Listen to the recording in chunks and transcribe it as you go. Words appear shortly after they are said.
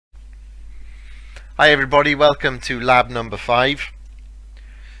Hi everybody, welcome to lab number 5.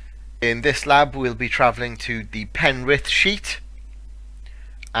 In this lab we'll be travelling to the Penrith sheet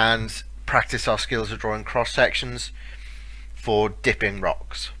and practice our skills of drawing cross sections for dipping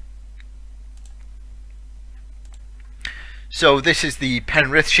rocks. So this is the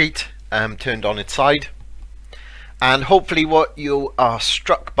Penrith sheet turned on its side, and hopefully what you are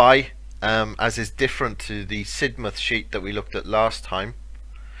struck by, as is different to the Sidmouth sheet that we looked at last time,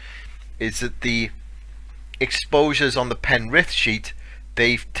 is that the exposures on the Penrith sheet,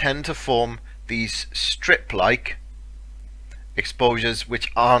 they tend to form these strip-like exposures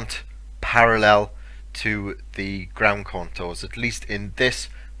which aren't parallel to the ground contours, at least in this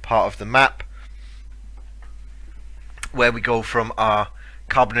part of the map, where we go from our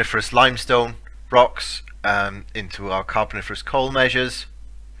Carboniferous limestone rocks into our Carboniferous coal measures,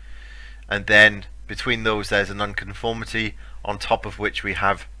 and then between those there's an unconformity on top of which we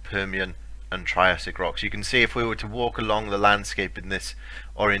have Permian and Triassic rocks. You can see if we were to walk along the landscape in this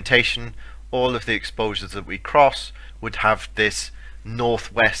orientation, all of the exposures that we cross would have this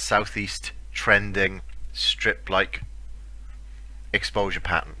northwest southeast trending strip-like exposure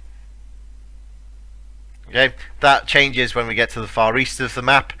pattern. Okay, that changes when we get to the far east of the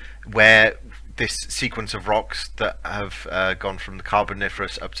map, where this sequence of rocks that have gone from the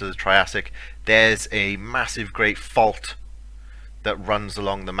Carboniferous up to the Triassic, there's a massive great fault that runs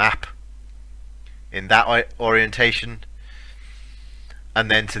along the map in that orientation,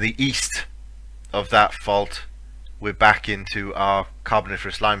 and then to the east of that fault we're back into our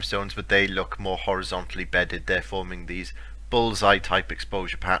Carboniferous limestones, but they look more horizontally bedded. They're forming these bullseye type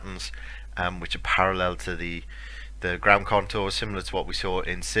exposure patterns which are parallel to the ground contours, similar to what we saw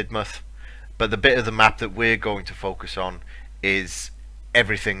in Sidmouth. But the bit of the map that we're going to focus on is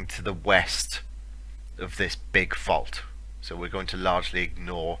everything to the west of this big fault, so we're going to largely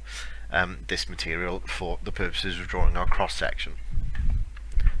ignore this material for the purposes of drawing our cross section.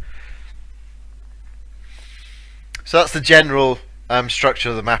 So that's the general structure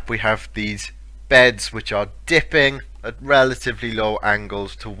of the map. We have these beds which are dipping at relatively low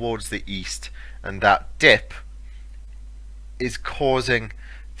angles towards the east, and that dip is causing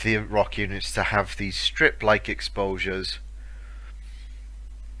the rock units to have these strip-like exposures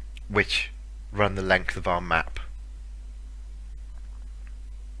which run the length of our map.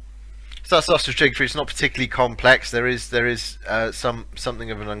 So that's lots of geography. It's not particularly complex. There is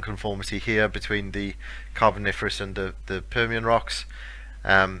something of an unconformity here between the Carboniferous and the Permian rocks.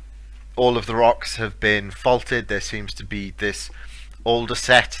 All of the rocks have been faulted. There seems to be this older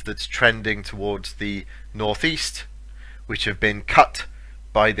set that's trending towards the northeast, which have been cut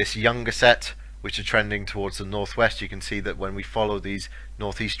by this younger set which are trending towards the northwest. You can see that when we follow these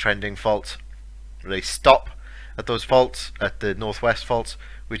northeast trending faults, they stop at those faults, at the northwest faults,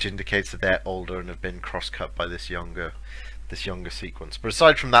 which indicates that they're older and have been cross-cut by this younger sequence. But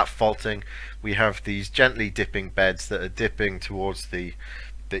aside from that faulting, we have these gently dipping beds that are dipping towards the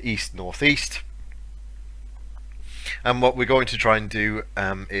east-northeast. And what we're going to try and do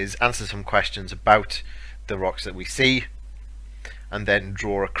is answer some questions about the rocks that we see, and then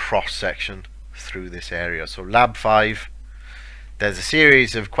draw a cross section through this area. So lab 5, there's a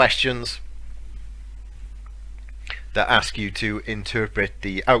series of questions that ask you to interpret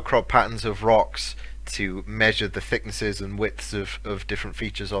the outcrop patterns of rocks, to measure the thicknesses and widths of different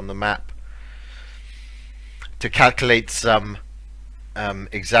features on the map, to calculate some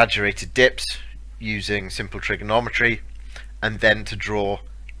exaggerated dips using simple trigonometry, and then to draw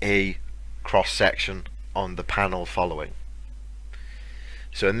a cross section on the panel following.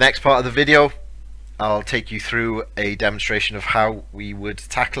 So in the next part of the video I'll take you through a demonstration of how we would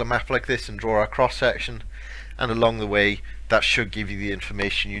tackle a map like this and draw our cross section, and along the way that should give you the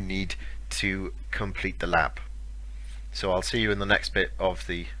information you need to complete the lab. So I'll see you in the next bit of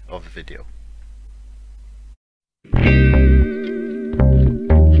the video.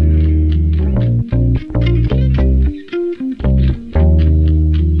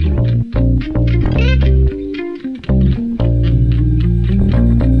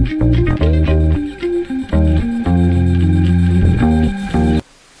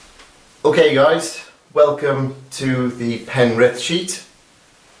 Okay guys, welcome to the Penrith sheet.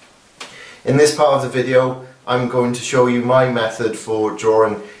 In this part of the video I'm going to show you my method for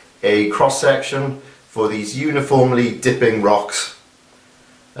drawing a cross section for these uniformly dipping rocks,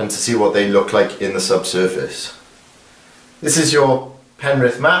 and to see what they look like in the subsurface. This is your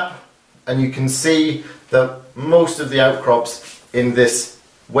Penrith map, and you can see that most of the outcrops in this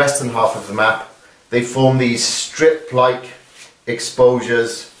western half of the map, they form these strip-like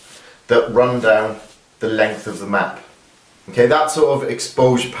exposures that run down the length of the map. Okay, that sort of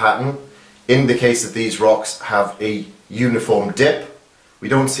exposure pattern indicates that these rocks have a uniform dip. We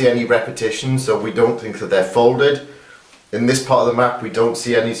don't see any repetition, so we don't think that they're folded. In this part of the map we don't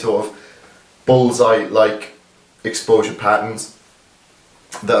see any sort of bullseye-like exposure patterns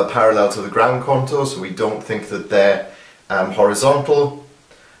that are parallel to the ground contour, so we don't think that they're horizontal.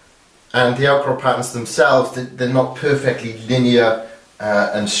 And the outcrop patterns themselves, they're not perfectly linear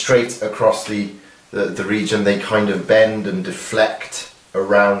and straight across the region. They kind of bend and deflect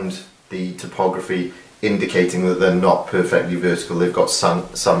around the topography, indicating that they're not perfectly vertical. They've got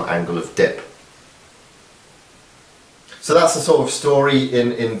some angle of dip. So that's the sort of story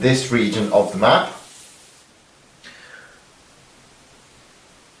in this region of the map,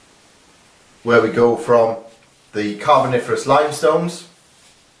 where we go from the Carboniferous limestones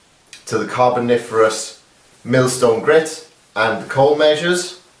to the Carboniferous millstone grit and the coal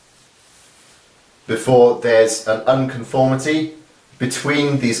measures, before there's an unconformity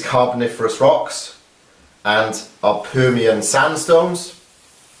between these Carboniferous rocks and our Permian sandstones.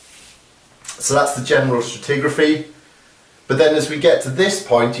 So that's the general stratigraphy. But then as we get to this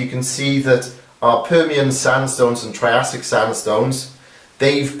point, you can see that our Permian sandstones and Triassic sandstones,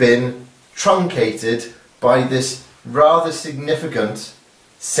 they've been truncated by this rather significant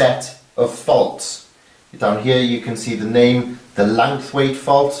set of faults. Down here you can see the name, the Lanthwaite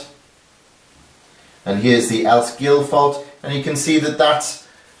fault, and here's the Elsk-Gill fault, and you can see that that's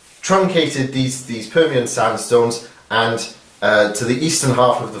truncated these Permian sandstones, and to the eastern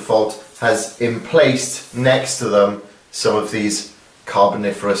half of the fault has emplaced next to them some of these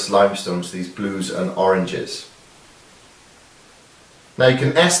Carboniferous limestones, these blues and oranges. Now you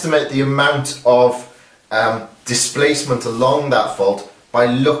can estimate the amount of displacement along that fault by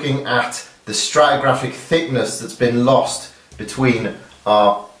looking at the stratigraphic thickness that's been lost between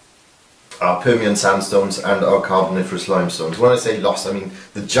our Permian sandstones and our Carboniferous limestones. When I say lost, I mean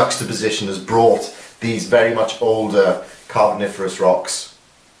the juxtaposition has brought these very much older Carboniferous rocks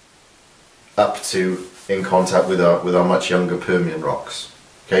up to in contact with our much younger Permian rocks.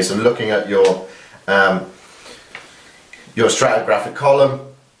 Okay, so looking at your stratigraphic column,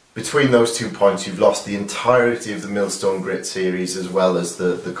 between those 2 points you've lost the entirety of the Millstone Grit series as well as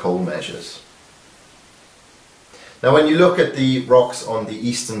the coal measures. Now when you look at the rocks on the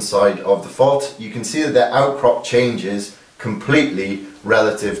eastern side of the fault, you can see that their outcrop changes completely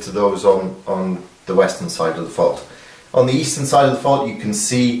relative to those on the western side of the fault. On the eastern side of the fault you can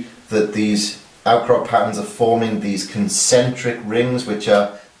see that these outcrop patterns are forming these concentric rings which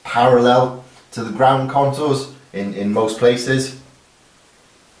are parallel to the ground contours in most places.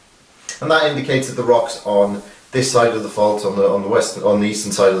 And that indicates that the rocks on this side of the fault, on the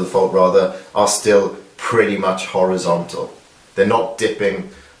eastern side of the fault rather, are still pretty much horizontal. They're not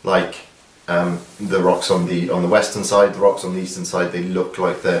dipping like the rocks on the western side. The rocks on the eastern side, they look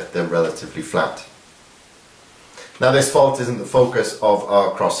like they're relatively flat. Now this fault isn't the focus of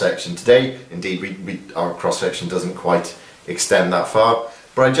our cross-section today. Indeed, our cross-section doesn't quite extend that far,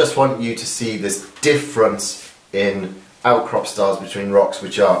 but I just want you to see this difference in outcrop styles between rocks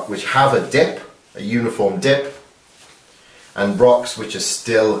which have a dip, a uniform dip, and rocks which are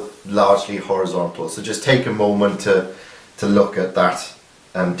still largely horizontal. So just take a moment to look at that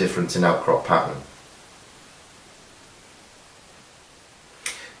difference in outcrop pattern.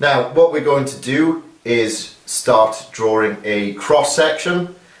 Now what we're going to do is start drawing a cross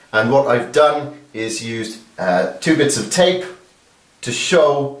section, and what I've done is used 2 bits of tape to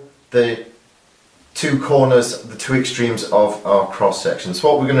show the 2 corners, the 2 extremes of our cross section. So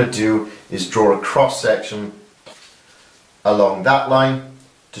what we're going to do is draw a cross section along that line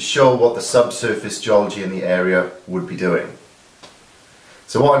to show what the subsurface geology in the area would be doing.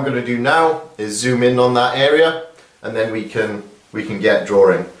 So what I'm going to do now is zoom in on that area, and then we can get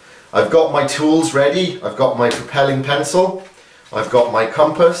drawing. I've got my tools ready. I've got my propelling pencil, I've got my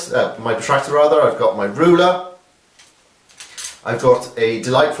compass, my protractor rather, I've got my ruler, I've got a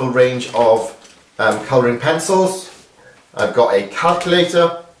delightful range of colouring pencils, I've got a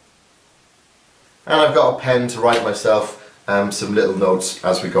calculator, and I've got a pen to write myself some little notes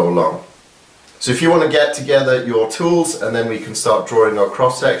as we go along. So if you want to get together your tools, and then we can start drawing our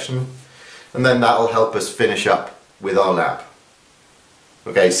cross section, and then that'll help us finish up with our lab.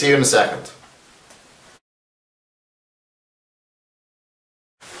 Okay, see you in a second.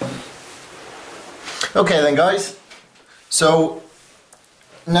 Okay then guys, so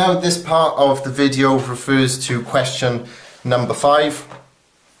now this part of the video refers to question number 5,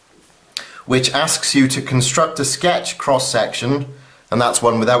 which asks you to construct a sketch cross-section, and that's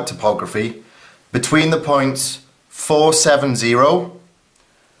one without topography, between the points 470,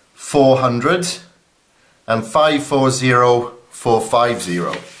 400 and 540,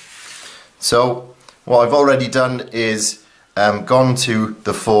 450. So what I've already done is gone to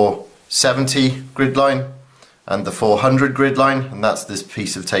the 470 grid line and the 400 grid line, and that's this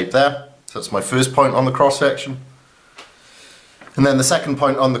piece of tape there. So that's my first point on the cross section. And then the second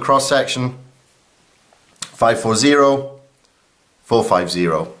point on the cross section, 540,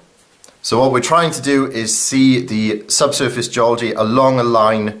 450. So what we're trying to do is see the subsurface geology along a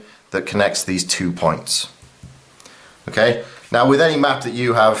line that connects these 2 points. Okay, now with any map that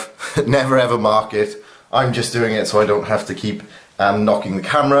you have, never ever mark it. I'm just doing it so I don't have to keep knocking the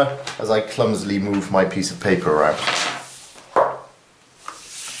camera as I clumsily move my piece of paper around.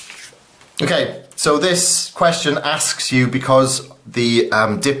 Okay, so this question asks you because the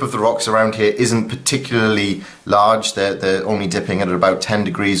dip of the rocks around here isn't particularly large, they're only dipping at about 10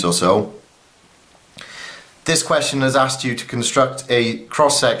 degrees or so. This question has asked you to construct a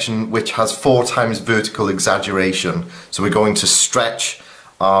cross section which has 4 times vertical exaggeration. So we're going to stretch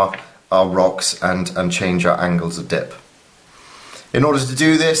our rocks and change our angles of dip. In order to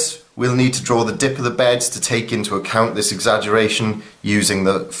do this, we'll need to draw the dip of the beds to take into account this exaggeration using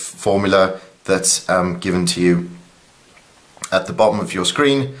the formula that's given to you at the bottom of your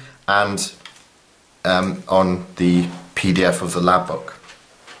screen and on the PDF of the lab book.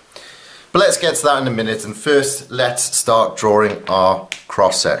 But let's get to that in a minute, and first let's start drawing our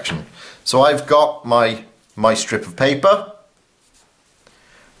cross section. So I've got my strip of paper,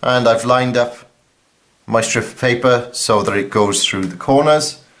 and I've lined up my strip of paper so that it goes through the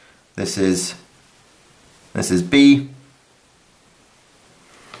corners. This is B,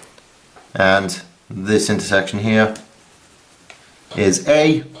 and this intersection here is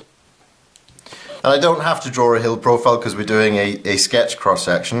A. And I don't have to draw a hill profile because we're doing a sketch cross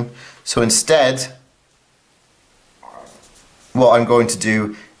section. So instead, what I'm going to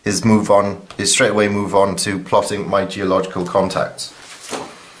do is straight away move on to plotting my geological contacts.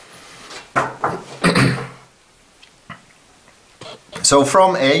 So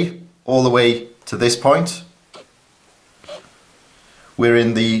from A all the way to this point, we're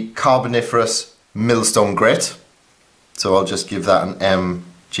in the Carboniferous Millstone Grit. So I'll just give that an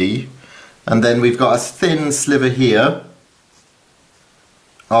MG. And then we've got a thin sliver here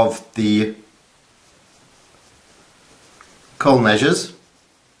of the coal measures.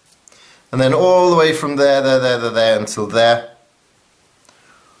 And then all the way from there until there,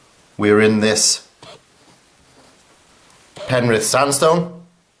 we're in this Penrith sandstone.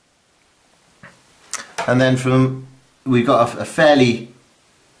 And then we've got a fairly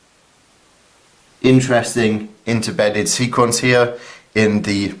interesting interbedded sequence here in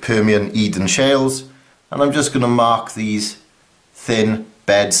the Permian Eden shales, and I'm just going to mark these thin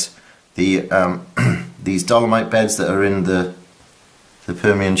beds, these dolomite beds that are in the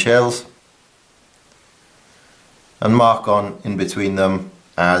Permian shales, and mark on in between them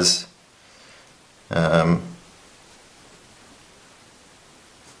as and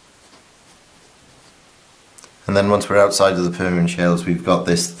then once we're outside of the Permian shales, we've got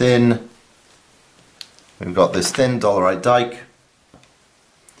this thin dolerite dike,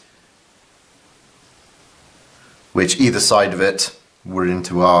 which either side of it we're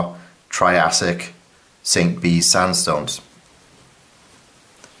into our Triassic St. B sandstones.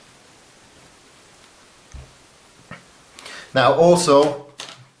 Now also,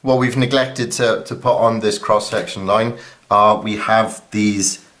 what we've neglected to put on this cross-section line are we have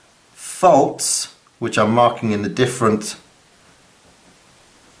these faults which I'm marking in a different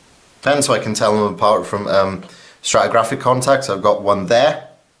pen so I can tell them apart from stratigraphic contacts. I've got one there,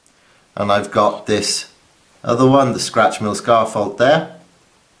 and I've got this other one, the scratch mill scar fault there.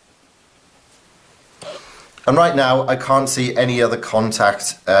 And right now I can't see any other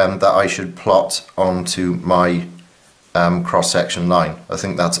contact that I should plot onto my cross-section line. I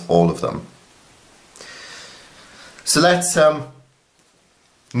think that's all of them. So let's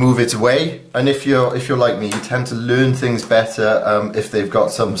move it away, and if you're like me, you tend to learn things better if they've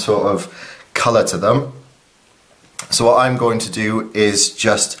got some sort of colour to them. So what I'm going to do is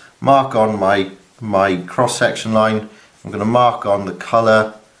just mark on my cross-section line. I'm going to mark on the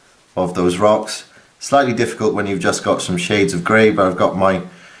colour of those rocks. Slightly difficult when you've just got some shades of grey, but I've got my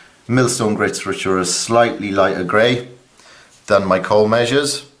millstone grits which are a slightly lighter grey than my coal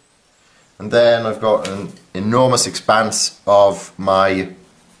measures, and then I've got an enormous expanse of my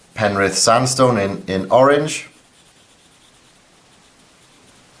Penrith sandstone in orange.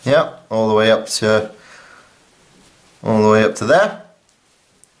 Yeah, all the way up to there.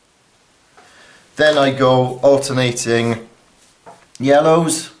 Then I go alternating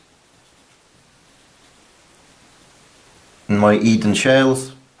yellows in my Eden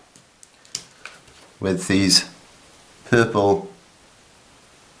shales with these purple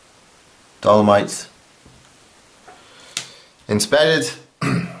dolomite embedded,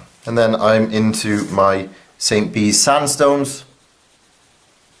 and then I'm into my St. Bees sandstones,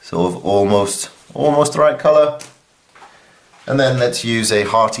 sort of almost the right colour. And then let's use a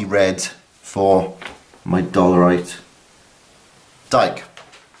hearty red for my dolerite dike.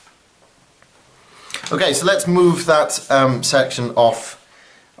 Okay, so let's move that section off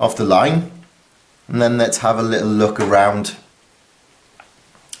the line, and then let's have a little look around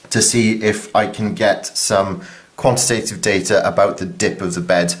to see if I can get some quantitative data about the dip of the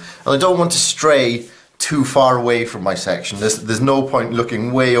bed. And I don't want to stray too far away from my section. There's no point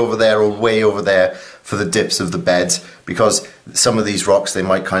looking way over there or way over there for the dips of the beds, because some of these rocks, they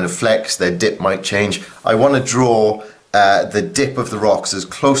might kind of flex, their dip might change. I want to draw the dip of the rocks as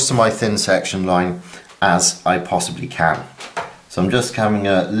close to my thin section line as I possibly can. So I'm just having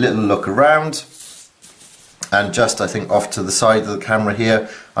a little look around, and just I think off to the side of the camera here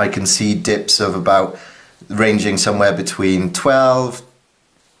I can see dips of about ranging somewhere between 12,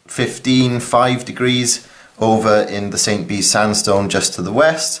 15, 5 degrees over in the St. Bees sandstone just to the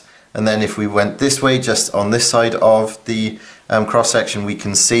west. And then if we went this way, just on this side of the cross section, we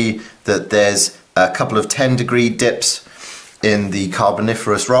can see that there's a couple of 10-degree dips in the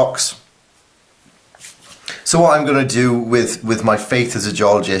Carboniferous rocks. So what I'm going to do with my faith as a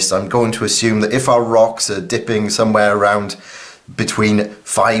geologist, I'm going to assume that if our rocks are dipping somewhere around between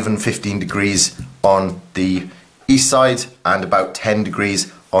 5 and 15 degrees on the east side and about 10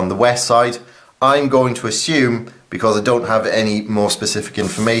 degrees on the west side, I'm going to assume, because I don't have any more specific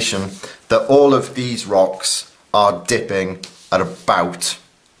information, that all of these rocks are dipping at about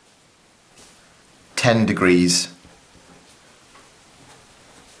 10 degrees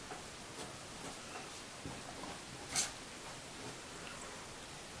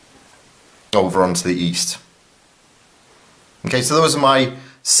over onto the east. Okay, so those are my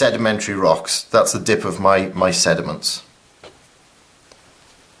sedimentary rocks. That's the dip of my sediments.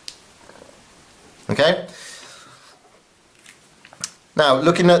 Okay? Now,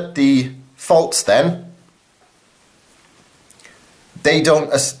 looking at the faults then, they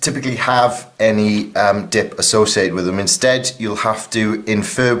don't typically have any dip associated with them. Instead, you'll have to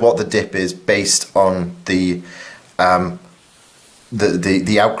infer what the dip is based on the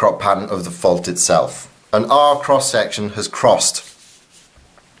outcrop pattern of the fault itself. And our cross section has crossed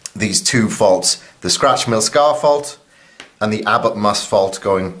these two faults, the Scratch Mill Scar fault and the Abbott Muss fault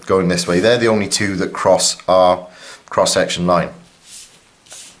going this way. They're the only two that cross our cross section line.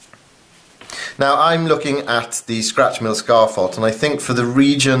 Now I'm looking at the Scratch Mill Scar fault, and I think for the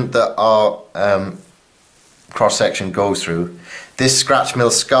region that our cross section goes through, this Scratch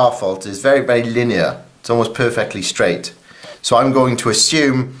Mill Scar fault is very, very linear. It's almost perfectly straight. So I'm going to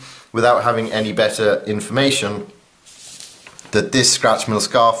assume, without having any better information, that this Scratch Mill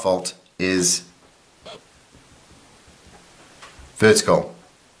Scar fault is vertical.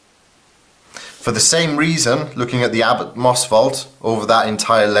 For the same reason, looking at the Abbott Muss fault over that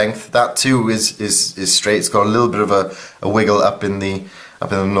entire length, that too is straight. It's got a little bit of a wiggle up in the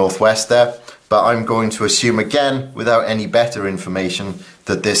northwest there, but I'm going to assume again, without any better information,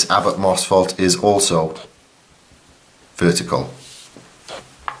 that this Abbott Muss fault is also vertical.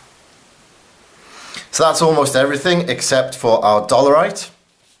 So that's almost everything except for our dolerite.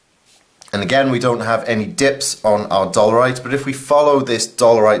 And again, we don't have any dips on our dolerite, but if we follow this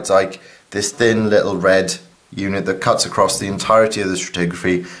dolerite dike, this thin little red unit that cuts across the entirety of the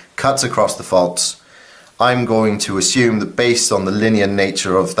stratigraphy, cuts across the faults, I'm going to assume that based on the linear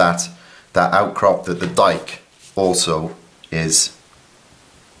nature of that outcrop, that the dike also is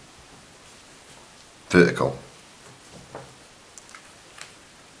vertical.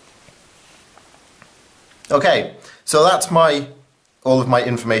 Okay, so that's all of my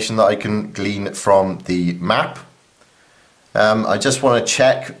information that I can glean from the map. I just want to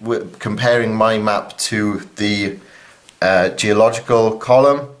check, comparing my map to the geological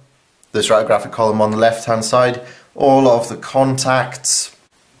column, the stratigraphic column on the left hand side, all of the contacts,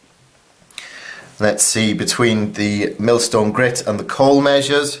 let's see, between the millstone grit and the coal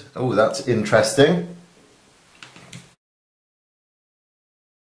measures. Oh, that's interesting.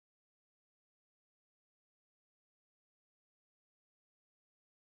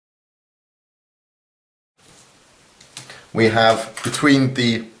 We have between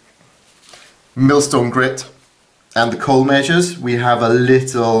the millstone grit and the coal measures, we have a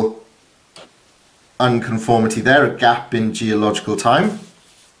little unconformity there, a gap in geological time.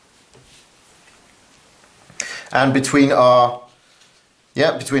 And between our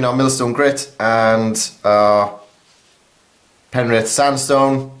millstone grit and our Penrith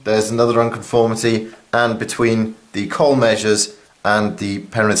sandstone, there's another unconformity, and between the coal measures and the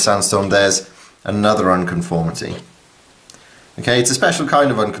Penrith sandstone, there's another unconformity. Okay, it's a special kind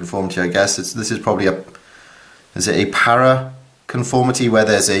of unconformity, I guess. This is probably is it a para conformity, where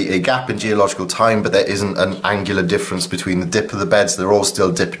there's a gap in geological time, but there isn't an angular difference between the dip of the beds. They're all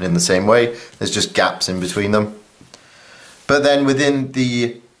still dipping in the same way. There's just gaps in between them. But then within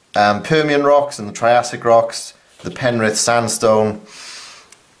the Permian rocks and the Triassic rocks, the Penrith sandstone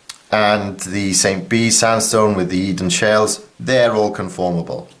and the St. Bees sandstone with the Eden shales, they're all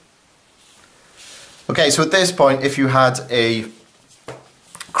conformable. Okay, so at this point, if you had a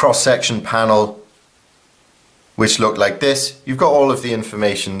cross-section panel which looked like this, you've got all of the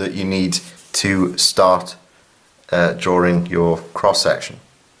information that you need to start drawing your cross-section.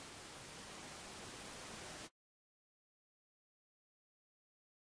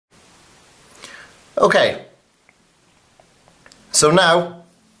 Okay, so now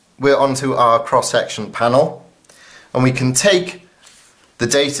we're onto our cross-section panel, and we can take the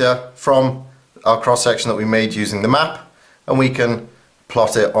data from our cross-section that we made using the map, and we can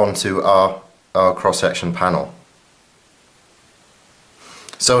plot it onto our cross-section panel.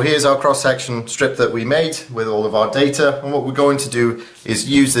 So here's our cross-section strip that we made with all of our data, and what we're going to do is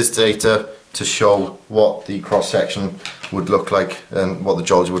use this data to show what the cross-section would look like and what the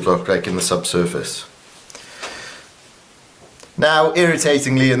geology would look like in the subsurface. Now,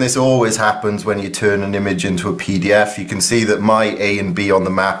 irritatingly, and this always happens when you turn an image into a PDF, you can see that my A and B on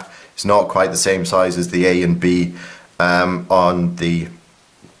the map is not quite the same size as the A and B on the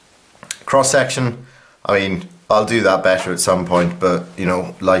cross-section. I mean, I'll do that better at some point, but you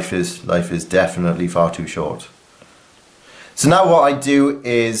know, life is definitely far too short. So now what I do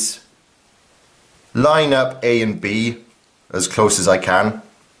is line up A and B as close as I can.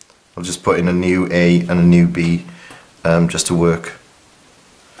 I'll just put in a new A and a new B just to work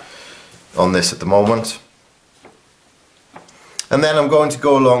on this at the moment. And then I'm going to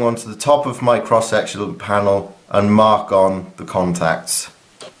go along onto the top of my cross-sectional panel and mark on the contacts.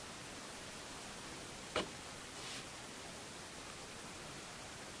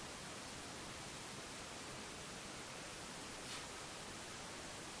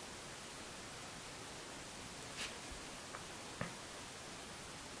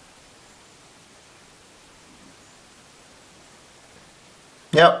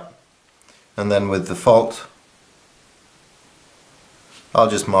 Yep, and then with the fault, I'll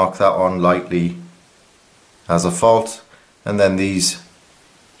just mark that on lightly as a fault, and then these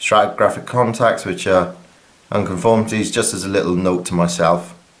stratigraphic contacts, which are unconformities, just as a little note to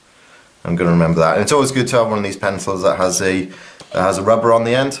myself. I'm going to remember that. And it's always good to have one of these pencils that has a rubber on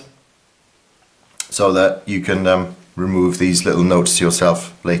the end, so that you can remove these little notes to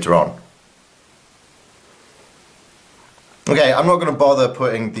yourself later on. Okay, I'm not going to bother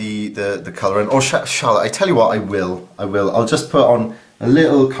putting the colour in. Or shall I? Tell you what, I will. I'll just put on a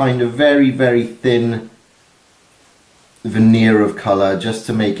little kind of very thin veneer of colour, just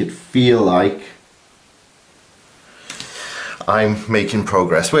to make it feel like I'm making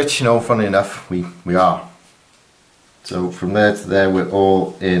progress, which, you know, funny enough, we are. So from there to there, we're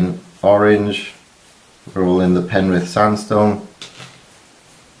all in orange. We're all in the Penrith sandstone.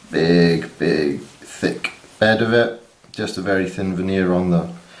 Big, thick bed of it. Just a very thin veneer on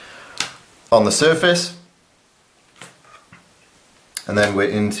the surface, and then we're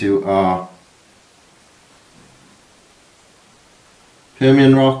into our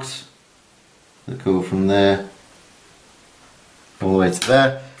Permian rocks that go from there all the way to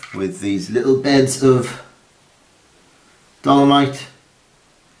there, with these little beds of dolomite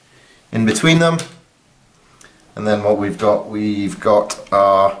in between them. And then what we've got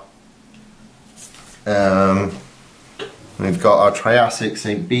our Triassic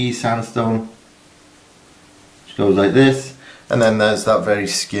St. Bees sandstone, which goes like this, and then there's that very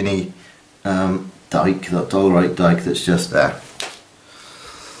skinny dike, that dolerite dike that's just there.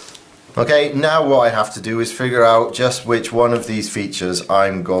 Okay, now what I have to do is figure out just which one of these features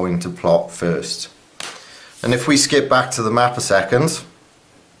I'm going to plot first. And if we skip back to the map a second,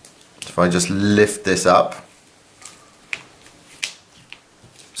 if I just lift this up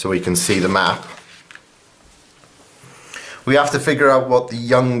so we can see the map, we have to figure out what the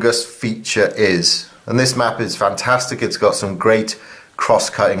youngest feature is. And this map is fantastic. It's got some great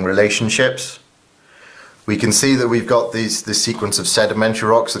cross-cutting relationships. We can see that we've got this sequence of sedimentary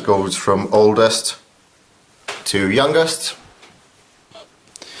rocks that goes from oldest to youngest.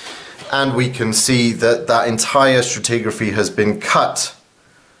 And we can see that that entire stratigraphy has been cut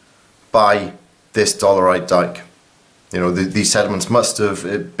by this dolerite dike. You know, these sediments must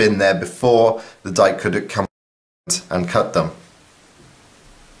have been there before the dike could have come and cut them.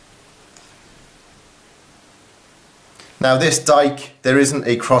 Now this dike, there isn't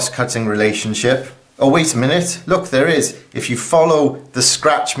a cross-cutting relationship. Oh wait a minute, look, there is. If you follow the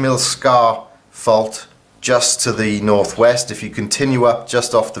Scratch Mill Scar fault just to the northwest, if you continue up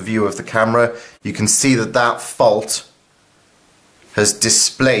just off the view of the camera, you can see that that fault has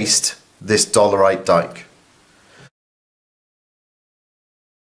displaced this dolerite dike.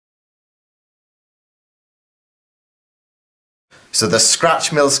 So the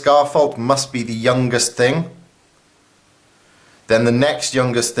Scratch Mill Scar fault must be the youngest thing. Then the next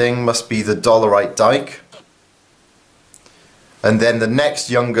youngest thing must be the dolerite dike. And then the next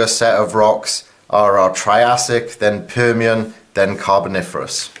younger set of rocks are our Triassic, then Permian, then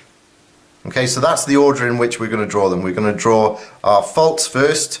Carboniferous. Okay, so that's the order in which we're going to draw them. We're going to draw our faults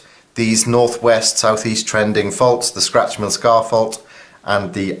first, these northwest, southeast trending faults, the Scratch Mill Scar fault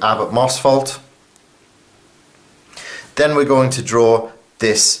and the Abbott Moss fault. Then we're going to draw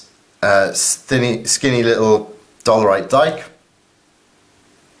this skinny little dolerite dike.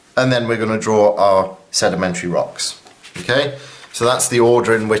 And then we're going to draw our sedimentary rocks. Okay, so that's the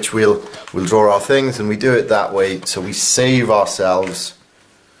order in which we'll draw our things, and we do it that way so we save ourselves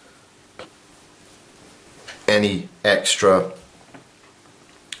any extra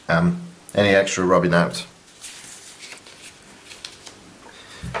rubbing out.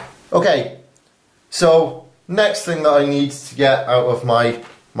 Okay, so next thing that I need to get out of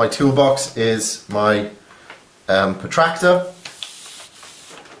my toolbox is my protractor.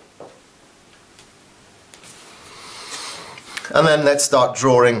 And then let's start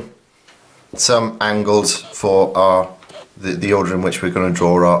drawing some angles for the order in which we're going to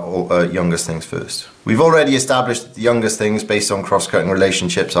draw our youngest things first. We've already established that the youngest things based on cross-cutting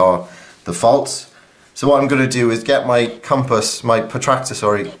relationships are the faults. So what I'm going to do is get my protractor,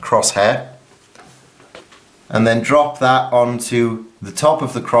 crosshair, and then drop that onto the top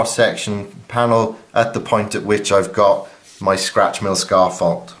of the cross-section panel at the point at which I've got my Scratch Mill Scar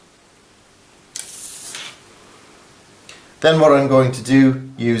fault. Then what I'm going to do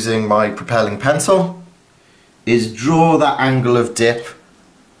using my propelling pencil is draw that angle of dip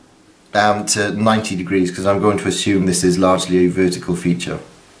to 90 degrees, because I'm going to assume this is largely a vertical feature.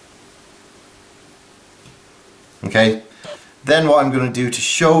 Okay, then what I'm going to do to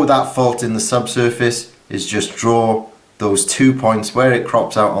show that fault in the subsurface is just draw those 2 points where it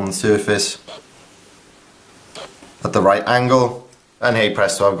crops out on the surface at the right angle, and hey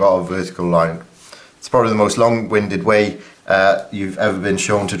presto, I've got a vertical line. It's probably the most long-winded way you've ever been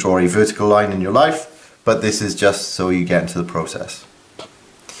shown to draw a vertical line in your life, but this is just so you get into the process.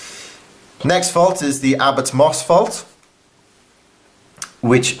 Next fault is the Abbott Moss fault,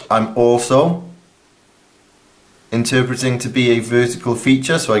 which I'm also interpreting to be a vertical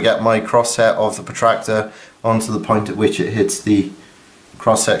feature. So I get my crosshair of the protractor onto the point at which it hits the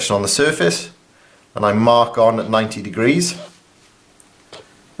cross section on the surface, and I mark on at 90 degrees,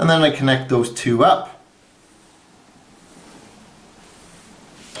 and then I connect those two up.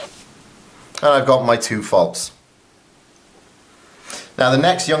 And I've got my two faults. Now the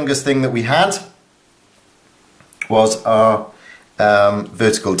next youngest thing that we had was our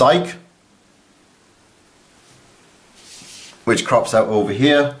vertical dike, which crops out over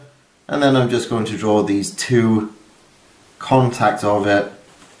here, and then I'm just going to draw these two contacts of it,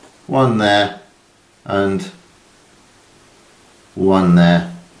 one there and one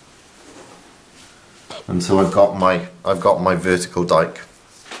there, and so I've got my vertical dike.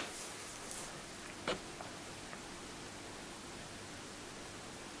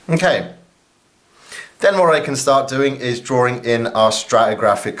 Okay, then what I can start doing is drawing in our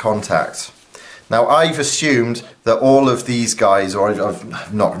stratigraphic contacts. Now I've assumed that all of these guys, or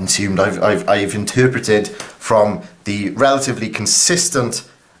I've not assumed, I've interpreted from the relatively consistent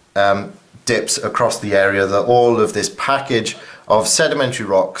dips across the area that all of this package of sedimentary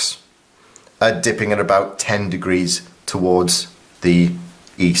rocks are dipping at about 10 degrees towards the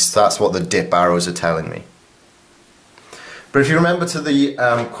east. That's what the dip arrows are telling me. But if you remember to the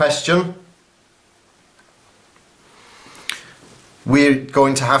question, we're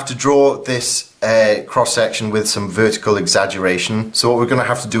going to have to draw this cross-section with some vertical exaggeration. So what we're going to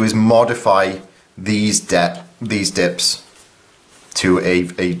have to do is modify these dips to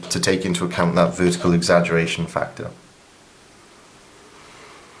take into account that vertical exaggeration factor.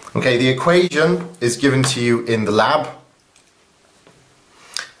 Okay, the equation is given to you in the lab,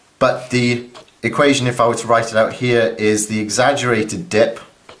 but the equation, if I were to write it out here, is the exaggerated dip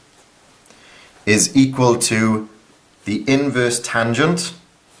is equal to the inverse tangent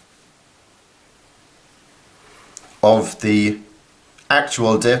of the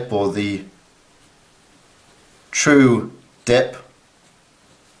actual dip, or the true dip,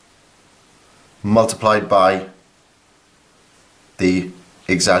 multiplied by the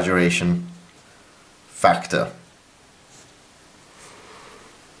exaggeration factor.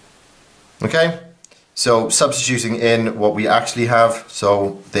 Okay, so substituting in what we actually have,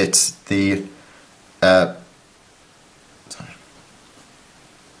 so it's the that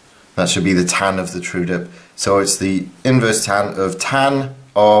should be the tan of the true dip. So it's the inverse tan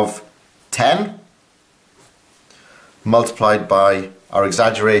of 10 multiplied by our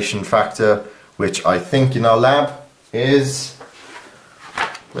exaggeration factor, which I think in our lab is,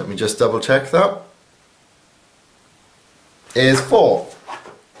 let me just double check that, is 4.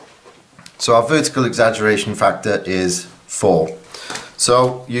 So our vertical exaggeration factor is 4.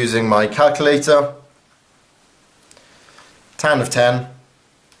 So using my calculator, tan of 10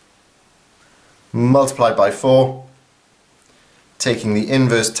 multiplied by 4, taking the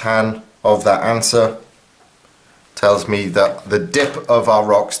inverse tan of that answer, tells me that the dip of our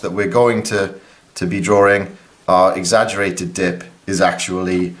rocks that we're going to be drawing, our exaggerated dip, is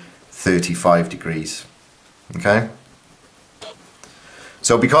actually 35 degrees. Okay?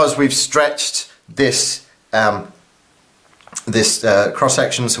 So because we've stretched this cross-section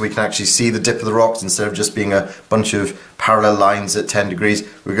so we can actually see the dip of the rocks instead of just being a bunch of parallel lines at 10 degrees,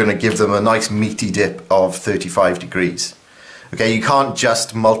 we're going to give them a nice meaty dip of 35 degrees. Okay, you can't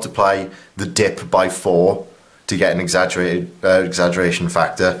just multiply the dip by 4 to get an exaggeration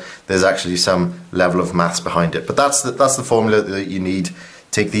factor. There's actually some level of maths behind it, but that's the formula that you need.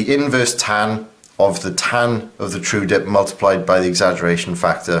 Take the inverse tan of the true dip multiplied by the exaggeration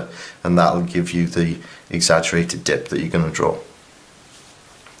factor, and that'll give you the exaggerated dip that you're going to draw.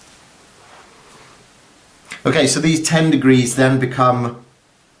 Okay, so these 10 degrees then become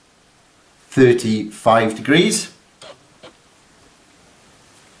 35 degrees.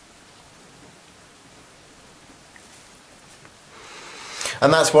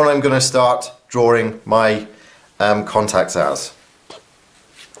 And that's what I'm going to start drawing my contacts as.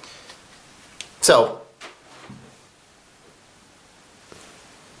 So,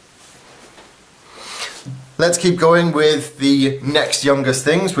 let's keep going with the next youngest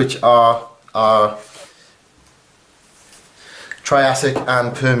things, which are our Triassic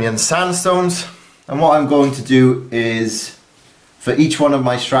and Permian sandstones. And what I'm going to do is, for each one of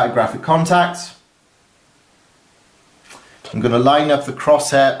my stratigraphic contacts, I'm going to line up the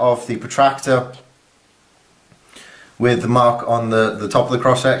crosshair of the protractor with the mark on the top of the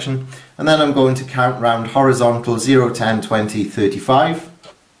cross section, and then I'm going to count round horizontal 0, 10, 20, 35.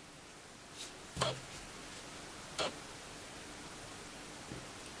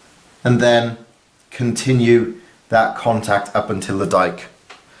 And then continue that contact up until the dike.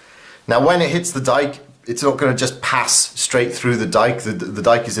 Now when it hits the dike, it's not going to just pass straight through the dike, the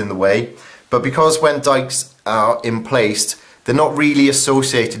dike is in the way, but because when dikes are in place, they're not really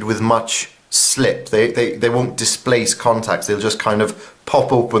associated with much slip. They won't displace contacts, they'll just kind of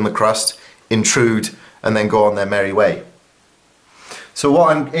pop open the crust, intrude, and then go on their merry way. So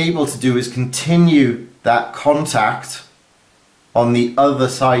what I'm able to do is continue that contact on the other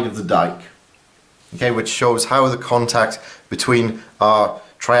side of the dike, okay, which shows how the contact between our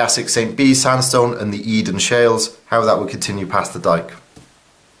Triassic St. B sandstone and the Eden shales, how that will continue past the dike.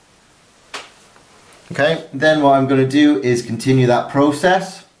 Okay, then what I'm going to do is continue that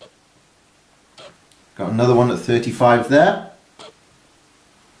process. Got another one at 35 there.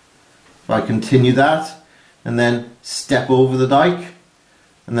 If I continue that and then step over the dike,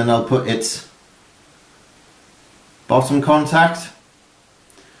 and then I'll put its bottom contact.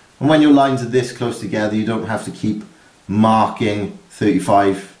 And when your lines are this close together, you don't have to keep marking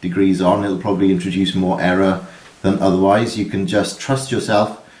 35 degrees on. It'll probably introduce more error than otherwise. You can just trust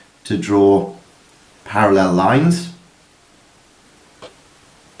yourself to draw parallel lines.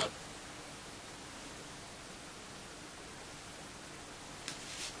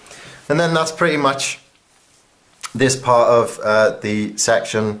 And then that's pretty much this part of the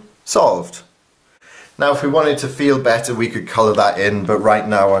section solved. Now if we wanted to feel better, we could colour that in, but right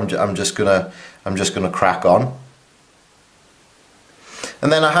now I'm just gonna crack on.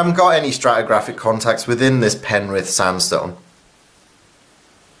 And then I haven't got any stratigraphic contacts within this Penrith sandstone.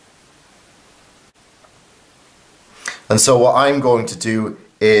 And so what I'm going to do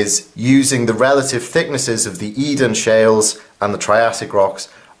is, using the relative thicknesses of the Eden shales and the Triassic rocks,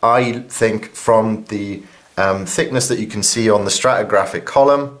 I think from the thickness that you can see on the stratigraphic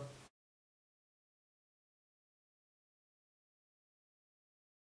column,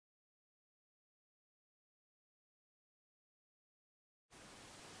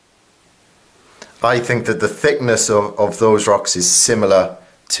 I think that the thickness of those rocks is similar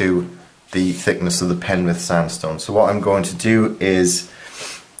to the thickness of the Penrith sandstone. So what I'm going to do is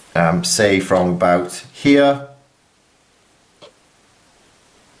say from about here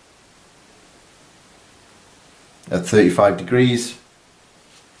at 35 degrees.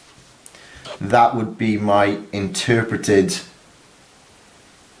 That would be my interpreted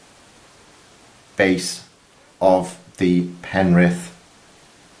base of the Penrith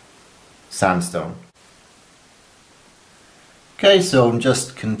sandstone. Okay, so I'm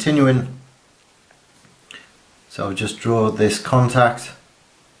just continuing. So I'll just draw this contact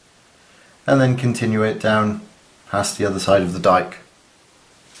and then continue it down past the other side of the dike.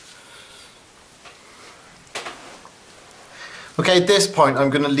 Okay, at this point I'm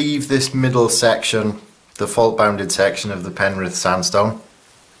going to leave this middle section, the fault bounded section of the Penrith sandstone,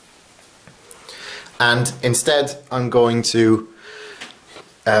 and instead I'm going to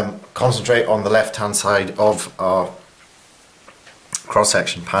concentrate on the left hand side of our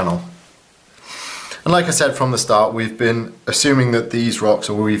cross-section panel. And like I said from the start, we've been assuming that these rocks,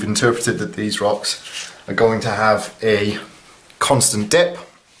 or we've interpreted that these rocks are going to have a constant dip,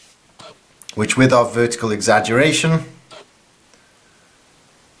 which with our vertical exaggeration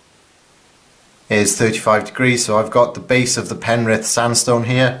is 35 degrees. So I've got the base of the Penrith sandstone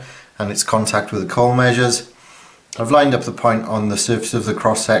here and its contact with the coal measures. I've lined up the point on the surface of the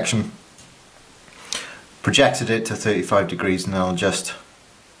cross section, projected it to 35 degrees, and I'll just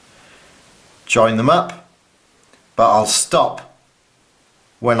join them up, but I'll stop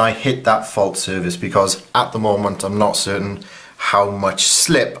when I hit that fault surface, because at the moment I'm not certain how much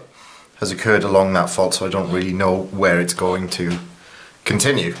slip has occurred along that fault, so I don't really know where it's going to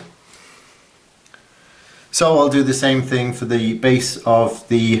continue. So I'll do the same thing for the base of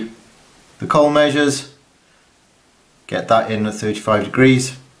the coal measures, get that in at 35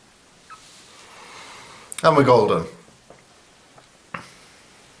 degrees, and we're golden.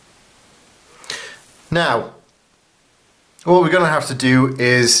 Now, what we're going to have to do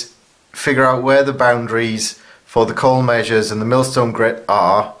is figure out where the boundaries for the coal measures and the millstone grit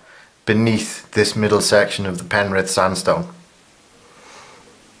are beneath this middle section of the Penrith sandstone.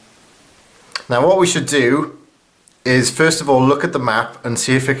 Now what we should do is first of all look at the map and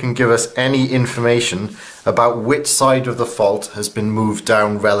see if it can give us any information about which side of the fault has been moved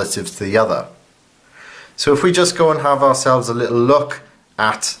down relative to the other. So if we just go and have ourselves a little look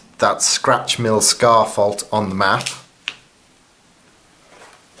at that scratch mill scar fault on the map.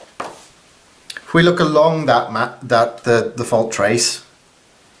 If we look along that map, the fault trace,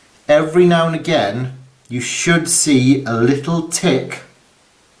 every now and again you should see a little tick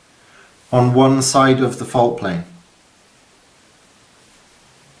on one side of the fault plane.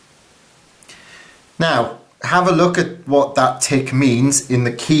 Now have a look at what that tick means in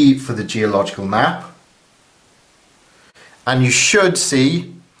the key for the geological map, and you should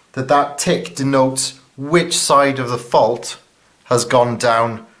see that that tick denotes which side of the fault has gone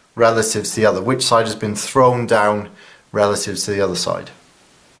down relative to the other, which side has been thrown down relative to the other side.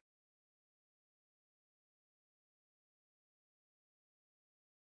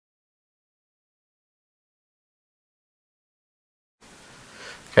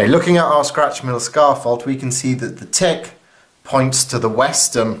 Okay, looking at our scratch mill scar fault, we can see that the tick points to the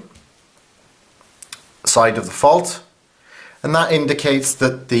western side of the fault, and that indicates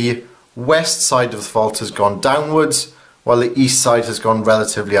that the west side of the fault has gone downwards while the east side has gone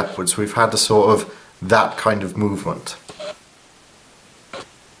relatively upwards. We've had a sort of that kind of movement.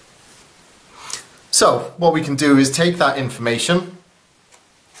 So what we can do is take that information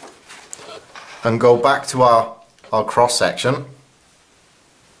and go back to our cross section,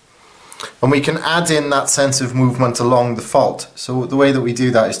 and we can add in that sense of movement along the fault. So the way that we do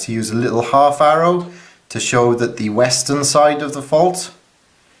that is to use a little half arrow to show that the western side of the fault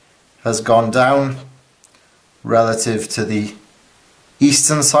has gone down relative to the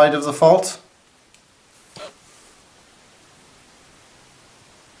eastern side of the fault.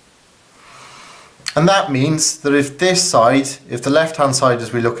 And that means that if this side, if the left hand side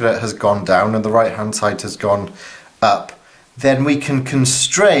as we look at it has gone down and the right hand side has gone up, then we can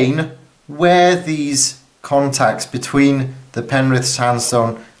constrain where these contacts between the Penrith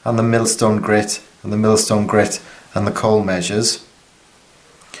sandstone and the millstone grit and the millstone grit and the coal measures,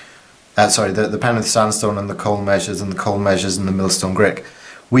 the Penrith sandstone and the coal measures and the coal measures and the millstone grit,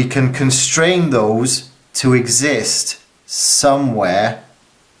 we can constrain those to exist somewhere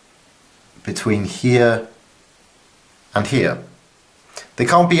between here and here. They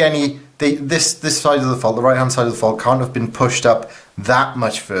can't be any, this side of the fault, the right hand side of the fault, can't have been pushed up that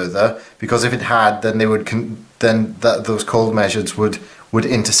much further, because if it had, then they would those coal measures would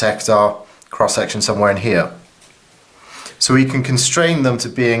intersect our cross section somewhere in here. So we can constrain them to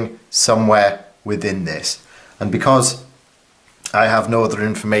being somewhere within this. And because I have no other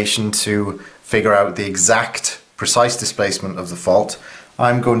information to figure out the exact precise displacement of the fault,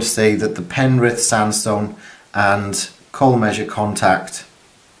 I'm going to say that the Penrith sandstone and coal measure contact,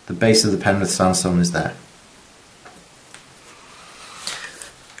 the base of the Penrith sandstone is there.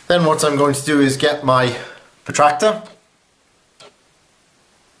 Then what I'm going to do is get my protractor,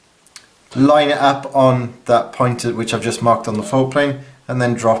 line it up on that point which I've just marked on the fault plane, and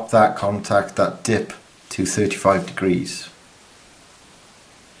then drop that contact, that dip, to 35 degrees.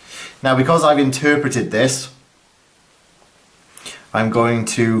 Now, because I've interpreted this, I'm going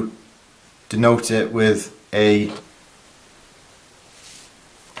to denote it with a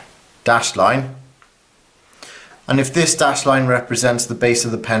dashed line. And if this dashed line represents the base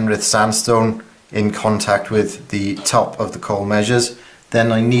of the Penrith sandstone in contact with the top of the coal measures,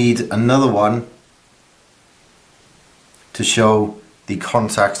 then I need another one to show the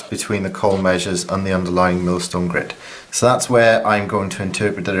contact between the coal measures and the underlying millstone grit. So that's where I'm going to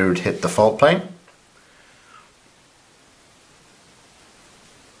interpret that it would hit the fault plane.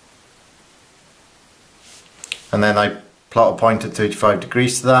 And then I plot a point at 35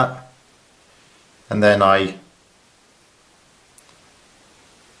 degrees to that, and then I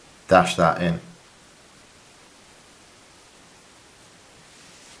dash that in.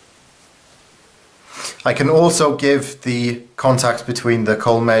 I can also give the contacts between the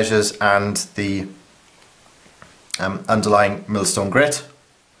coal measures and the underlying millstone grit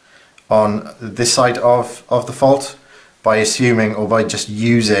on this side of the fault by assuming, or by just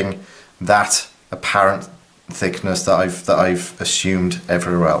using, that apparent thickness that I've assumed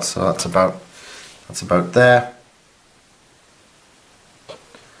everywhere else. So that's about there.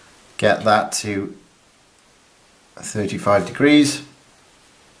 Get that to 35 degrees.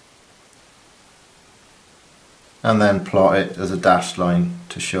 And then plot it as a dashed line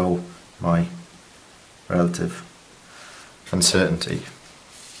to show my relative uncertainty.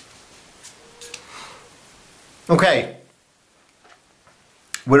 Okay,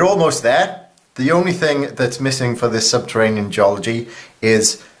 we're almost there. The only thing that's missing for this subterranean geology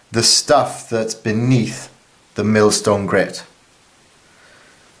is the stuff that's beneath the millstone grit.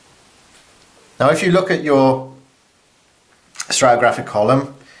 Now, if you look at your stratigraphic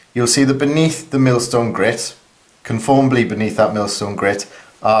column, you'll see that beneath the millstone grit, conformably beneath that millstone grit,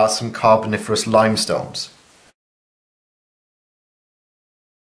 are some carboniferous limestones.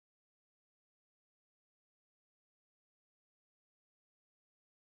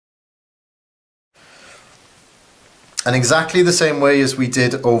 And exactly the same way as we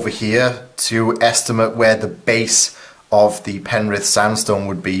did over here to estimate where the base of the Penrith sandstone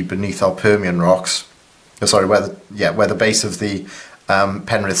would be beneath our Permian rocks, where the base of the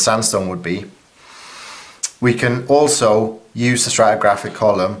Penrith sandstone would be, we can also use the stratigraphic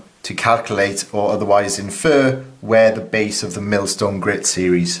column to calculate or otherwise infer where the base of the millstone grit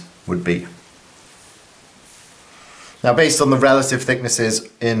series would be. Now, based on the relative thicknesses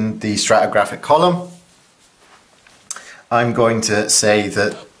in the stratigraphic column, I'm going to say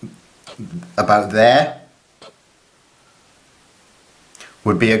that about there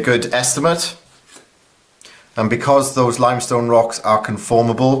would be a good estimate. And because those limestone rocks are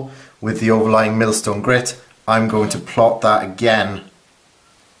conformable with the overlying millstone grit, I'm going to plot that again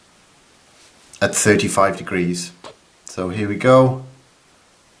at 35 degrees. So here we go.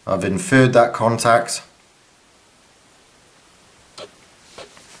 I've inferred that contact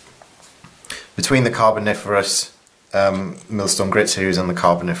between the carboniferous millstone grit series and the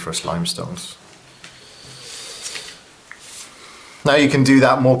carboniferous limestones. Now you can do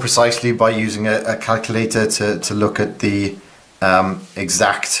that more precisely by using a calculator to look at the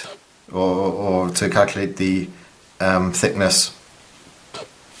exact or to calculate the thickness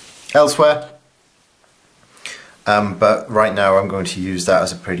elsewhere. But right now I'm going to use that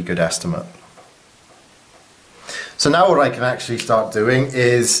as a pretty good estimate. So now what I can actually start doing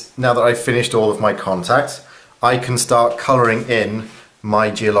is, now that I've finished all of my contacts, I can start colouring in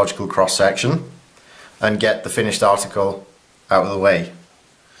my geological cross-section and get the finished article out of the way.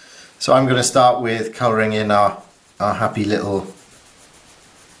 So I'm going to start with colouring in our happy little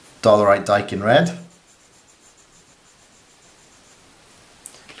dolerite dike in red.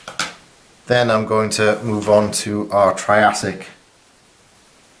 Then I'm going to move on to our Triassic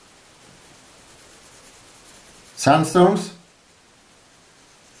sandstones.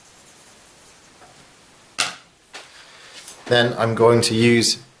 Then I'm going to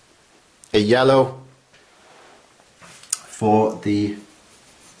use a yellow for the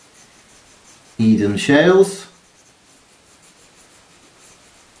Eden shales.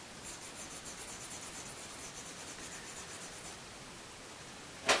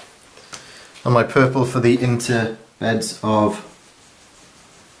 And my purple for the interbeds of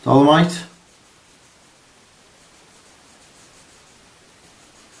dolomite.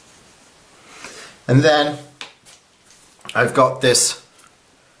 And then I've got this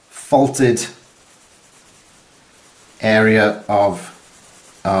faulted area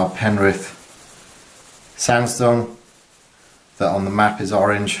of our Penrith sandstone that on the map is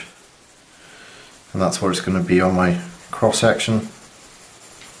orange, and that's where it's going to be on my cross section.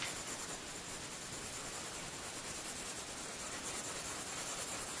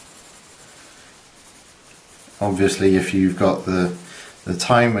 Obviously, if you've got the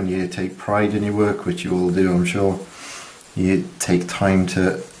time and you take pride in your work, which you all do, I'm sure, you take time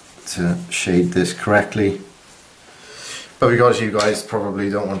to shade this correctly. But because you guys probably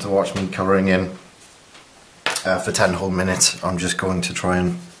don't want to watch me colouring in for 10 whole minutes, I'm just going to try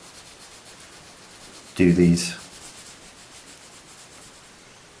and do these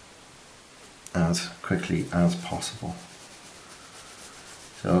as quickly as possible.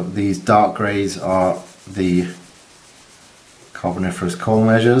 So these dark greys are the Carboniferous coal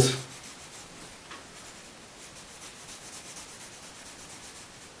measures.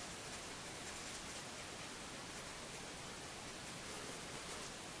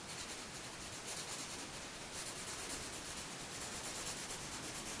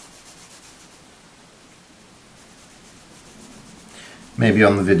 Maybe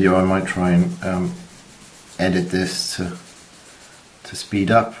on the video I might try and edit this to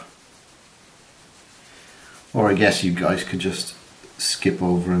speed up. Or I guess you guys could just skip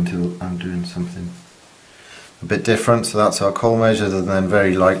over until I'm doing something a bit different. So that's our coal measures, and then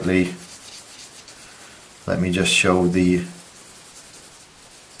very lightly, let me just show the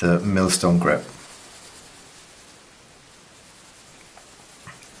millstone grip.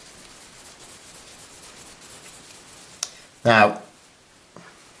 Now,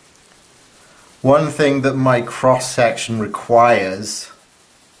 one thing that my cross section requires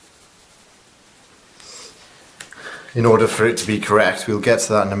in order for it to be correct, we'll get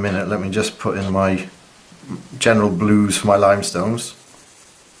to that in a minute. Let me just put in my general blues for my limestones.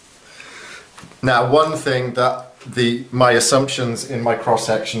 Now, one thing that my assumptions in my cross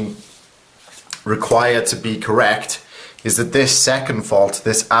section require to be correct is that this second fault,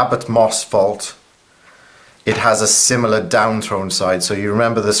 this Abbott Moss fault, it has a similar down-thrown side. So you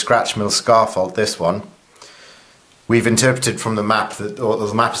remember the scratch mill scar fault, this one. We've interpreted from the map that, or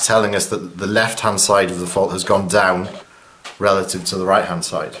the map is telling us that the left-hand side of the fault has gone down relative to the right-hand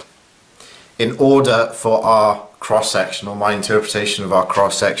side. In order for our cross-section, or my interpretation of our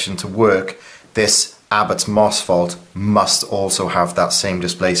cross-section to work, this Abbott Moss fault must also have that same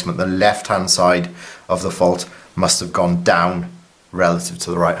displacement. The left-hand side of the fault must have gone down relative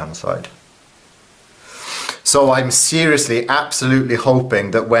to the right-hand side. So I'm seriously, absolutely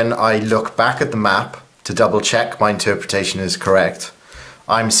hoping that when I look back at the map to double check my interpretation is correct,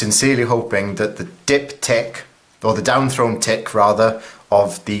 I'm sincerely hoping that the dip tick, or the down-thrown tick rather,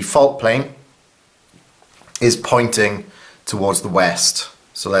 of the fault plane is pointing towards the west.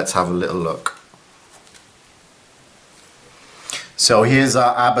 So let's have a little look. So here's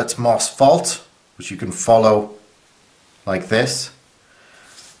our Abbott Moss fault, which you can follow like this.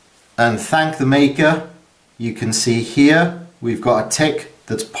 And thank the maker, you can see here we've got a tick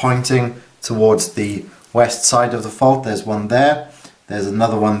that's pointing towards the west side of the fault. There's one there, there's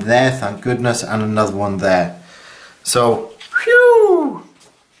another one there, thank goodness, and another one there. So, whew,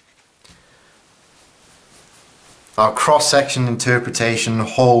 our cross-section interpretation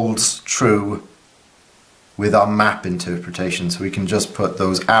holds true with our map interpretation. So we can just put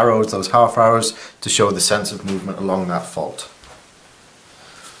those arrows, those half arrows, to show the sense of movement along that fault.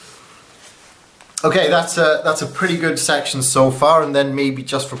 Okay, that's a pretty good section so far, and then maybe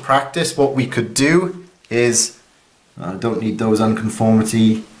just for practice what we could do is, I don't need those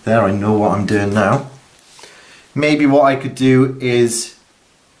unconformity there, I know what I'm doing now. Maybe what I could do is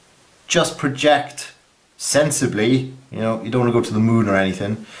just project sensibly, you know, you don't want to go to the moon or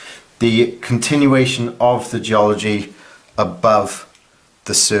anything, the continuation of the geology above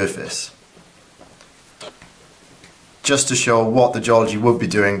the surface. Just to show what the geology would be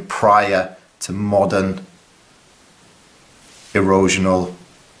doing prior to modern erosional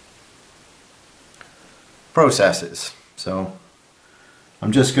processes. So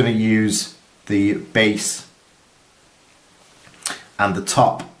I'm just going to use the base and the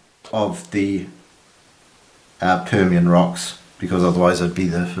top of the Permian rocks, because otherwise I'd be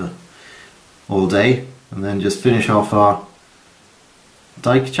there for all day, and then just finish off our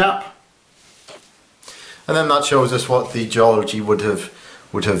dike chap, and then that shows us what the geology would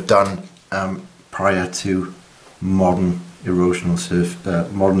have done prior to modern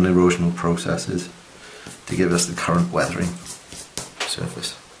erosional processes to give us the current weathering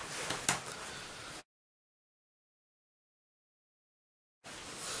surface.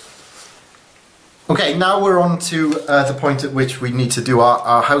 Okay, now we're on to the point at which we need to do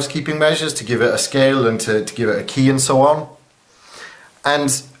our housekeeping measures to give it a scale and to give it a key and so on.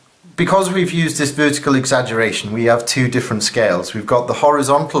 And because we've used this vertical exaggeration, we have two different scales. We've got the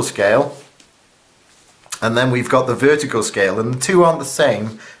horizontal scale and then we've got the vertical scale, and the two aren't the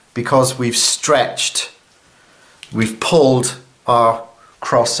same because we've stretched, we've pulled our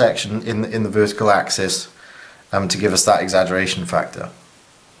cross section in the vertical axis to give us that exaggeration factor.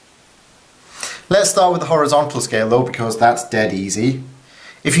 Let's start with the horizontal scale though, because that's dead easy.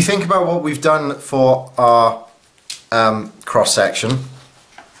 If you think about what we've done for our cross section,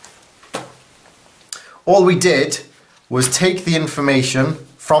 all we did was take the information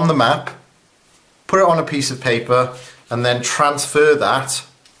from the map, put it on a piece of paper, and then transfer that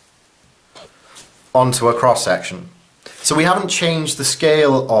onto a cross section. So we haven't changed the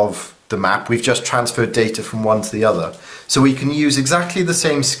scale of the map, we've just transferred data from one to the other. So we can use exactly the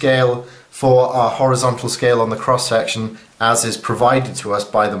same scale for our horizontal scale on the cross section as is provided to us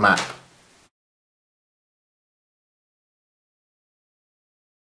by the map.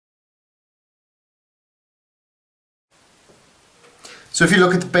 So if you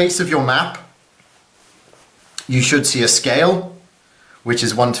look at the base of your map, you should see a scale, which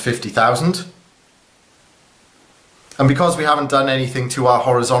is 1 to 50,000. And because we haven't done anything to our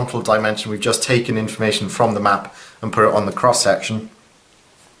horizontal dimension, we've just taken information from the map and put it on the cross section,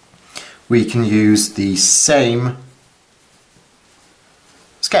 we can use the same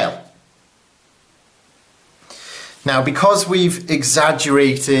scale. Now, because we've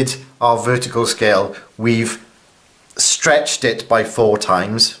exaggerated our vertical scale, we've stretched it by 4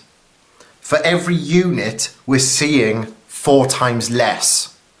 times. For every unit, we're seeing 4 times less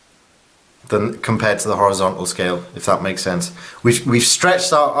than compared to the horizontal scale, if that makes sense. We've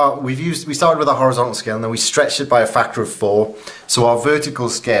stretched we started with our horizontal scale and then we stretched it by a factor of 4. So our vertical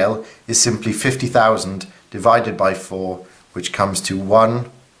scale is simply 50,000 divided by 4, which comes to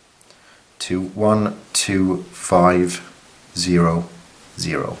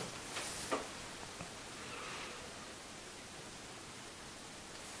 1,225,000.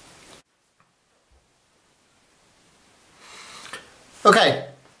 Okay,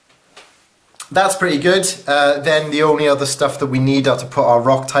 that's pretty good. Then the only other stuff that we need are to put our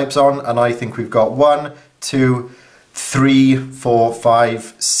rock types on, and I think we've got 1, 2, 3, 4,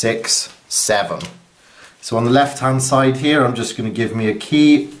 5, 6, 7. So on the left hand side here, I'm just going to give me a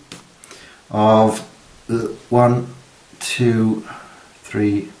key of 1, 2,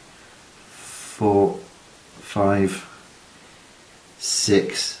 3, 4, 5,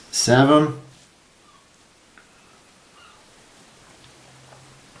 6, 7.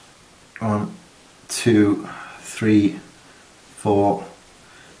 1, 2, 3, 4,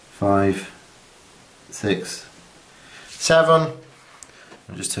 5, 6, 7.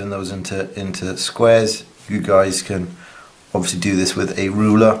 I'll just turn those into squares. You guys can obviously do this with a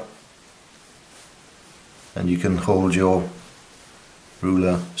ruler, and you can hold your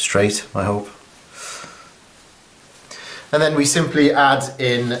ruler straight, I hope. And then we simply add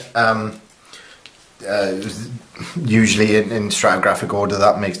in usually in stratigraphic order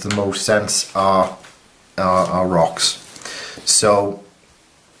that makes the most sense, are rocks. So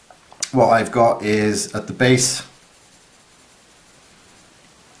what I've got is at the base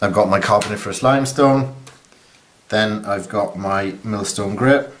I've got my Carboniferous limestone, then I've got my millstone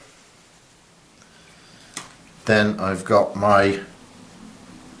grit, then I've got my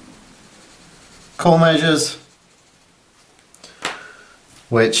coal measures,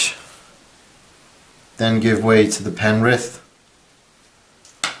 which then give way to the Penrith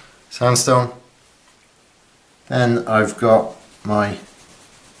sandstone. Then I've got my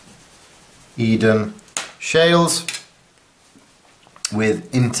Eden shales with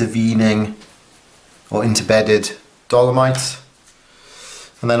intervening or interbedded dolomites,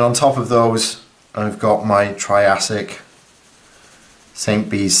 and then on top of those I've got my Triassic St.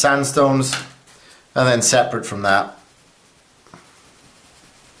 Bees sandstones, and then separate from that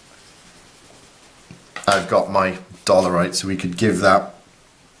I've got my dolerite, so we could give that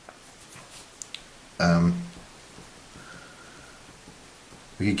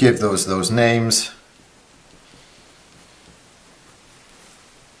we could give those names.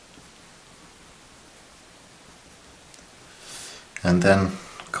 And then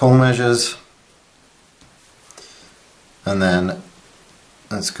coal measures, and then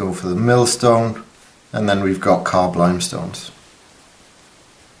let's go for the millstone, and then we've got carb limestones.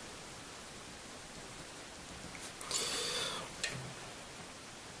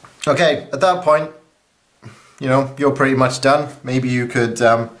 Okay, at that point, you know, you're pretty much done. Maybe you could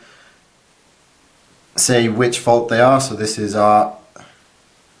say which fault they are. So this is our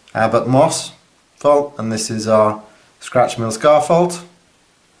Abbott Moss, fault, and this is our scratch mill scar fault.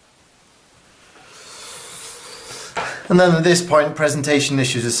 And then at this point, presentation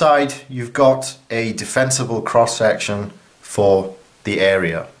issues aside, you've got a defensible cross-section for the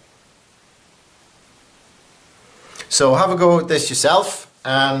area. So have a go at this yourself,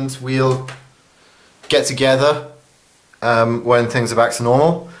 and we'll get together when things are back to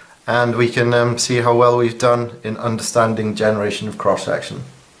normal, and we can see how well we've done in understanding generation of cross-section.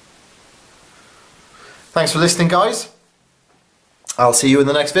 Thanks for listening, guys. I'll see you in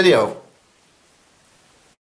the next video.